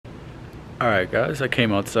Alright guys, I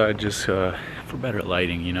came outside just for better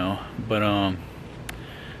lighting, you know, but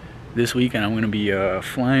this weekend I'm gonna be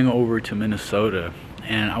flying over to Minnesota,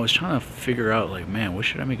 and I was trying to figure out, like, man, what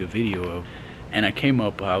should I make a video of? And I came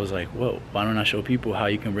up, I was like, whoa, why don't I show people how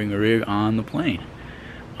you can bring a rig on the plane?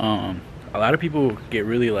 A lot of people get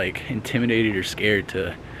really like intimidated or scared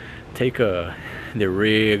to take their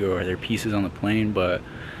rig or their pieces on the plane, but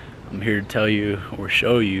I'm here to tell you or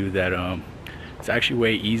show you that it's actually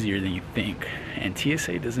way easier than you think, and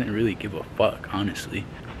TSA doesn't really give a fuck, honestly.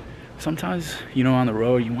 Sometimes, you know, on the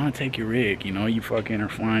road you want to take your rig, you know, you fucking are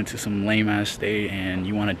flying to some lame ass state and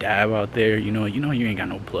you want to dab out there, you know you ain't got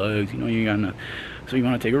no plugs, you know you ain't got no, so you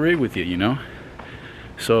want to take a rig with you, you know.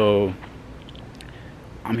 So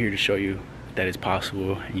I'm here to show you that it's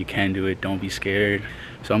possible and you can do it. Don't be scared.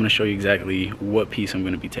 So I'm going to show you exactly what piece I'm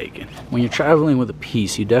going to be taking. When you're traveling with a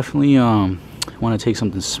piece, you definitely want to take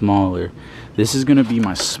something smaller. This is going to be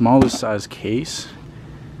my smallest size case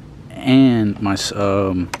and my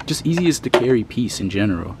just easiest to carry piece in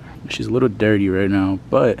general. She's a little dirty right now,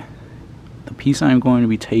 but the piece I'm going to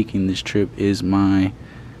be taking this trip is my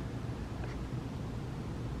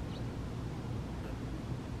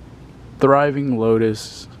Thriving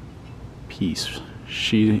Lotus piece.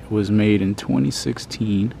 She was made in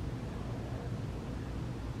 2016,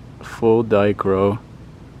 full Dichro.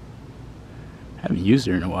 Haven't used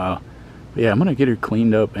her in a while, but yeah, I'm gonna get her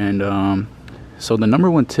cleaned up. And so the number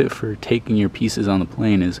one tip for taking your pieces on the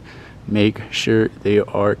plane is make sure they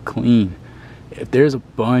are clean. If there's a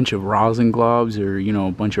bunch of rosin globs or, you know,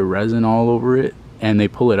 a bunch of resin all over it and they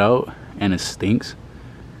pull it out and it stinks,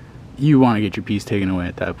 you want to get your piece taken away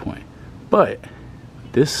at that point. But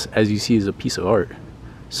this, as you see, is a piece of art.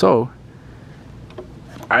 So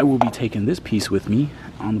I will be taking this piece with me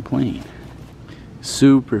on the plane.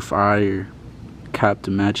 Super fire cap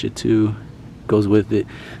to match it too, goes with it.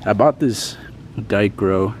 I bought this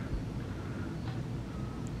Dichro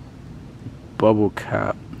bubble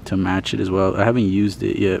cap to match it as well. I haven't used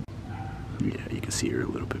it yet. Yeah, you can see her a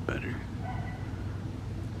little bit better.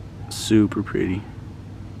 Super pretty.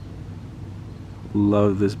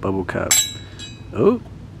 Love this bubble cap. Oh,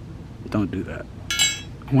 don't do that.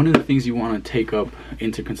 One of the things you want to take up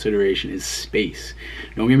into consideration is space.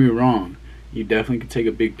 Don't get me wrong, you definitely can take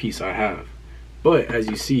a big piece. I have, but as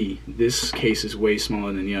you see, this case is way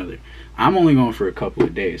smaller than the other. I'm only going for a couple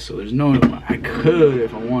of days, so there's no, I could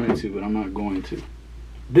if I wanted to, but I'm not going to.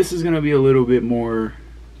 This is going to be a little bit more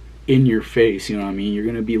in your face, you know what I mean? You're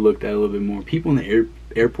going to be looked at a little bit more. People in the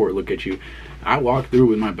airport look at you. I walk through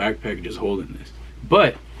with my backpack just holding this.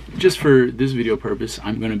 But just for this video purpose,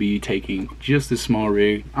 I'm going to be taking just this small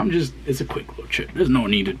rig. It's a quick little trip. There's no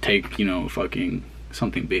need to take, you know, fucking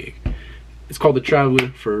something big. It's called the Traveler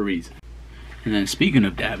for a reason. And then speaking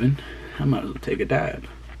of dabbing, I might as well take a dab.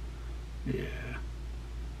 Yeah.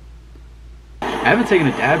 I haven't taken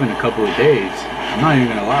a dab in a couple of days. I'm not even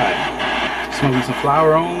gonna lie. Smoking some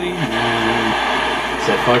flower only, and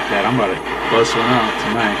said fuck that. I'm about to bust one out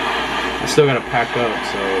tonight. I still gotta pack up,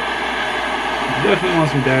 so I definitely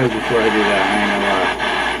want some dabs before I do that. I ain't gonna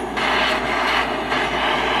lie.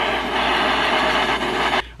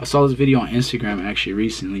 I saw this video on Instagram actually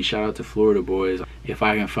recently. Shout out to Florida Boys. If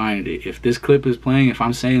I can find it, if this clip is playing, if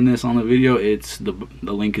I'm saying this on the video, it's the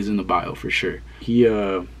link is in the bio for sure. He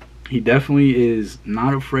definitely is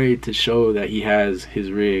not afraid to show that he has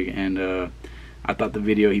his rig, and I thought the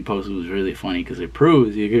video he posted was really funny because it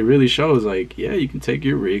proves, it really shows, like, yeah, you can take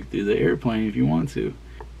your rig through the airplane if you want to.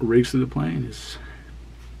 Rigs through the plane is,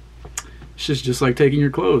 it's just like taking your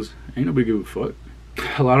clothes. Ain't no big of a fuck.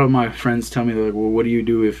 A lot of my friends tell me, like, well, what do you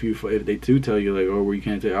do if they do tell you, like, oh, well, you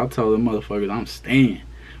can't take? I'll tell them motherfuckers I'm staying,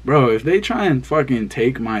 bro. If they try and fucking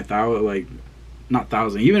take my like, not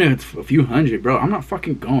thousand, even if it's a few hundred, bro, I'm not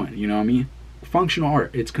fucking going. You know what I mean? Functional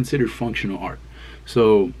art. It's considered functional art.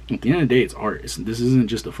 So at the end of the day, it's art. This isn't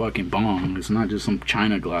just a fucking bomb. It's not just some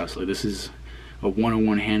china glass. Like, this is a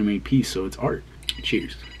one-on-one handmade piece, so it's art.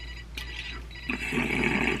 Cheers.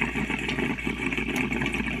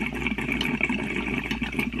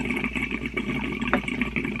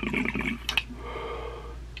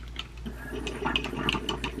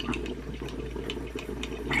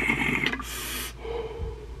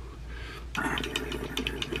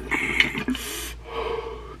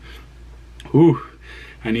 Whew,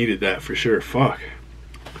 I needed that for sure. Fuck.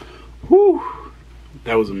 Whew,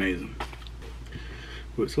 that was amazing.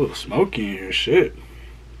 Ooh, it's a little smoky in here, shit.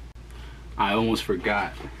 I almost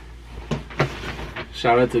forgot.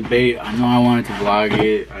 Shout out to Bait. I know I wanted to vlog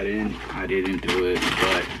it. I didn't do it,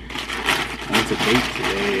 but I went to Bait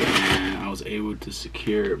today and I was able to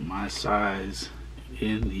secure my size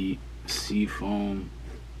in the Seafoam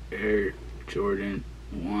air Jordan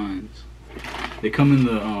 1s. They come in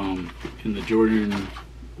the Jordan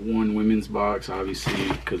 1 women's box, obviously,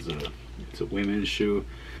 because it's a women's shoe.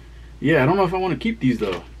 Yeah, I don't know if I want to keep these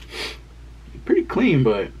though. Pretty clean,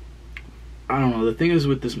 but I don't know. The thing is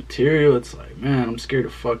with this material, it's like, man, I'm scared to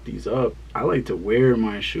fuck these up. I like to wear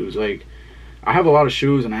my shoes. Like, I have a lot of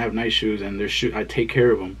shoes and I have nice shoes, and I take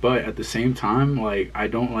care of them. But at the same time, like, I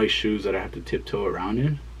don't like shoes that I have to tiptoe around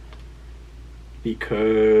in,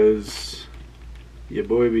 because your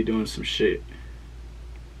boy be doing some shit.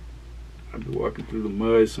 I be walking through the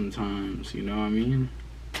mud sometimes, you know what I mean?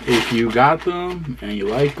 If you got them and you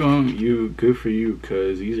like them, good for you,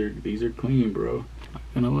 cause these are clean, bro. Not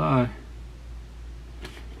gonna lie.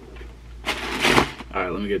 All right,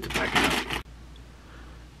 let me get to packing up.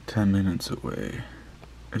 10 minutes away.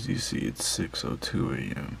 As you see, it's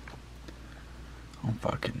 6:02 a.m. I'm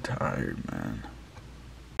fucking tired, man.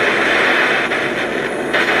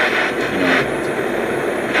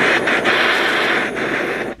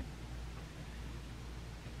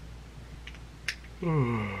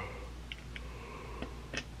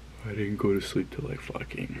 I didn't go to sleep till like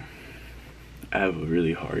fucking. I have a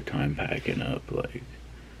really hard time packing up like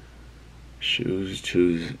shoes.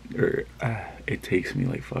 It takes me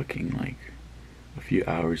like fucking like a few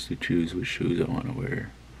hours to choose which shoes I want to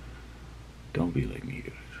wear. Don't be like me,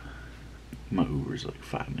 guys. My Uber's like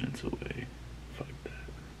 5 minutes away. Fuck that.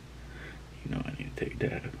 You know I need to take a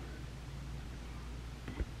dab.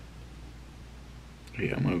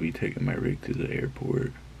 Yeah, I'm gonna be taking my rig to the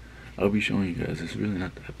airport. I'll be showing you guys. It's really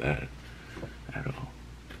not that bad at all.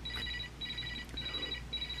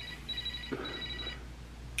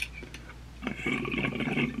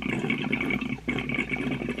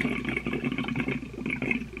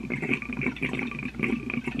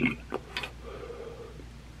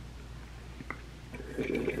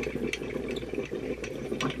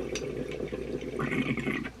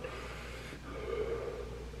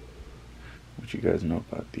 What you guys know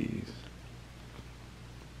about these?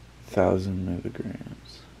 1,000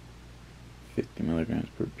 milligrams, 50 milligrams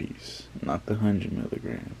per piece, not the 100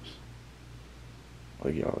 milligrams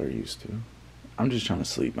like y'all are used to. I'm just trying to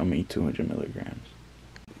sleep. I'm gonna eat 200 milligrams.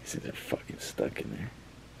 These things are fucking stuck in there.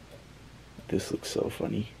 This looks so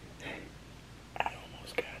funny. I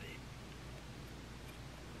almost got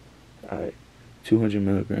it. Alright, 200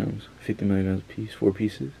 milligrams, 50 milligrams a piece, 4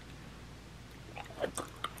 pieces.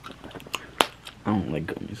 I don't like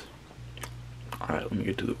gummies. Alright, let me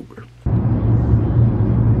get to the Uber.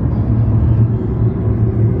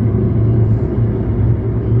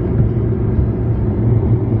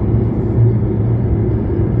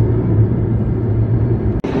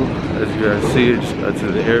 As you guys see, I just got to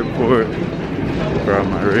the airport, brought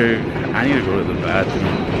my rig. I need to go to the bathroom.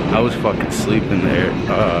 I was fucking asleep there,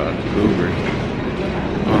 Uber.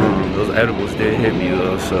 Those edibles did hit me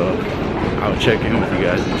though, so I'll check in with you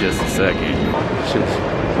guys in just a second. It's just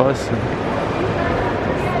busting.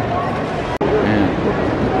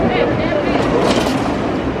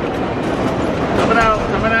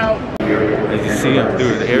 Coming out. As you see, I'm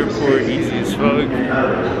through the airport, easy as fuck.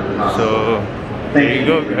 So there you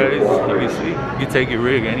go, guys. You can see, you can take your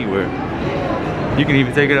rig anywhere. You can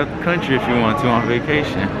even take it out the country if you want to on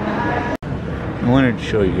vacation. I wanted to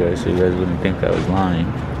show you guys so you guys wouldn't think I was lying.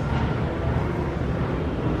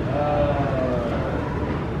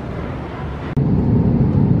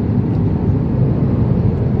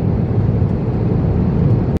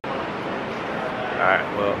 Alright,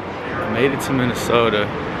 well, I made it to Minnesota. I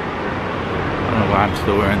don't know why I'm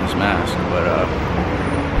still wearing this mask, but I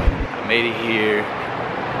made it here,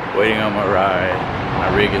 waiting on my ride. My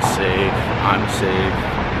rig is safe, I'm safe,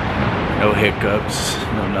 no hiccups,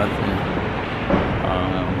 no nothing.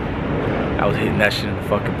 I was hitting that shit in the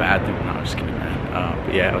fucking bathroom. No, I'm just kidding, man.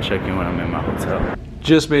 But yeah, I'll check in when I'm in my hotel.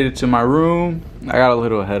 Just made it to my room. I got a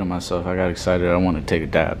little ahead of myself. I got excited. I wanted to take a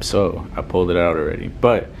dab, so I pulled it out already.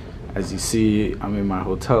 But as you see, I'm in my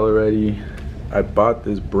hotel already. I bought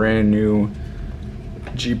this brand new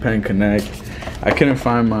G-Pen Connect. I couldn't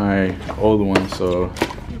find my old one, so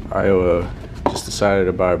I just decided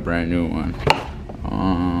to buy a brand new one.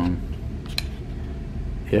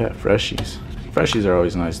 Yeah, freshies. Freshies are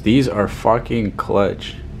always nice. These are fucking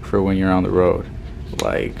clutch for when you're on the road.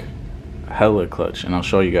 Like, hella clutch, and I'll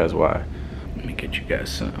show you guys why. Let me get you guys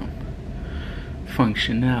some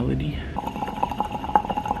functionality.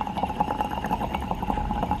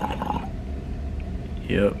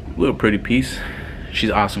 Yep, little pretty piece. She's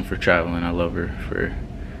awesome for traveling. I love her for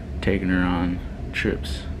taking her on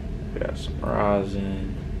trips. Got some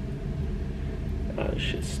rosin. Oh, this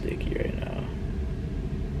shit's sticky right now.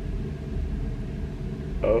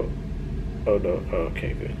 Oh no. Oh,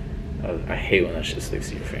 okay, good. I hate when that shit sticks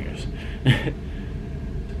to your fingers.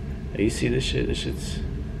 You see this shit? This shit's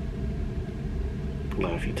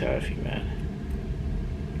Laffy Taffy, man.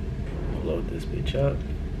 I'll load this bitch up.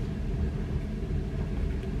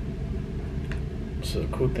 So the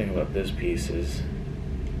cool thing about this piece is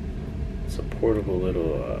it's a portable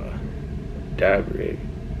little dab rig.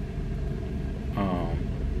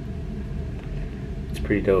 It's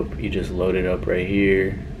pretty dope. You just load it up right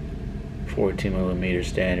here. 14mm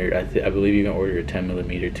standard. I believe you can order a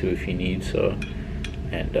 10mm too if you need so.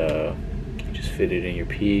 And just fit it in your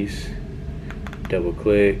piece. Double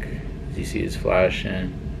click. As you see, it's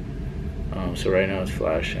flashing. So right now it's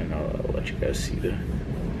flashing. I'll let you guys see the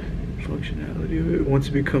functionality of it. Once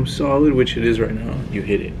it becomes solid, which it is right now, you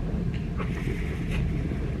hit it.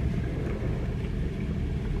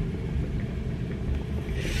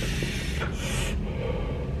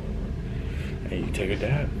 And you take a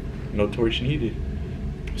dab. No torch needed.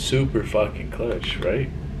 Super fucking clutch, right?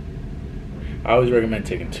 I always recommend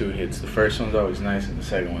taking 2 hits. The first one's always nice, and the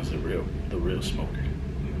second one's the real smoker.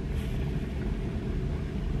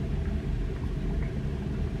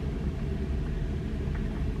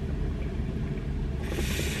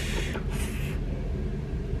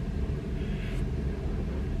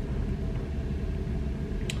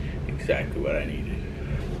 Exactly what I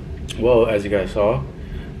needed. Well, as you guys saw,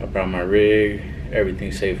 I brought my rig.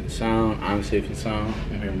 Everything's safe and sound. I'm safe and sound.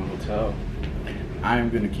 I'm here in my hotel. I'm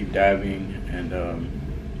gonna keep dabbing, and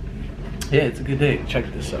yeah, it's a good day.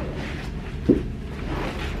 Check this out.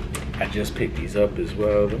 I just picked these up as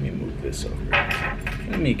well. Let me move this over.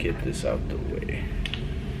 Let me get this out the way.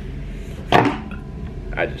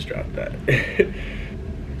 I just dropped that.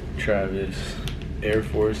 Travis Air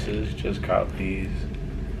Forces, just caught these.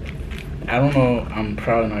 I don't know, I'm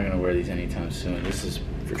probably not gonna wear these anytime soon. This is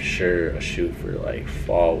for sure a shoot for like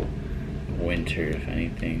fall, winter, if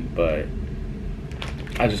anything, but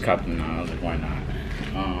I just copped them now. I was like, why not?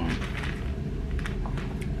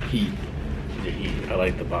 Heat. These are heat. I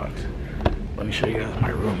like the box. Let me show you guys my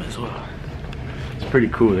room as well. It's pretty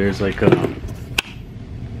cool. There's like you can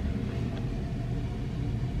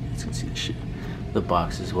see the shit. The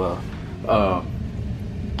box as well.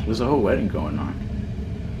 There's a whole wedding going on.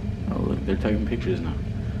 Oh look, they're taking pictures now.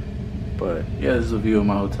 But yeah, this is a view of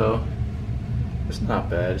my hotel. It's not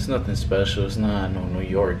bad. It's nothing special. It's not no New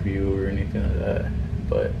York view or anything like that.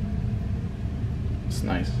 But it's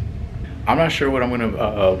nice. I'm not sure what I'm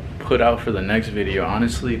gonna put out for the next video,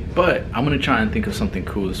 honestly, but I'm gonna try and think of something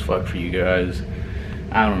cool as fuck for you guys.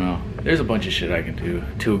 I don't know. There's a bunch of shit I can do.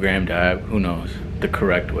 2 gram dab. Who knows? The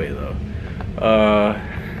correct way though.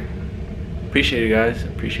 Appreciate it, guys.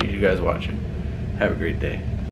 Appreciate you guys watching. Have a great day.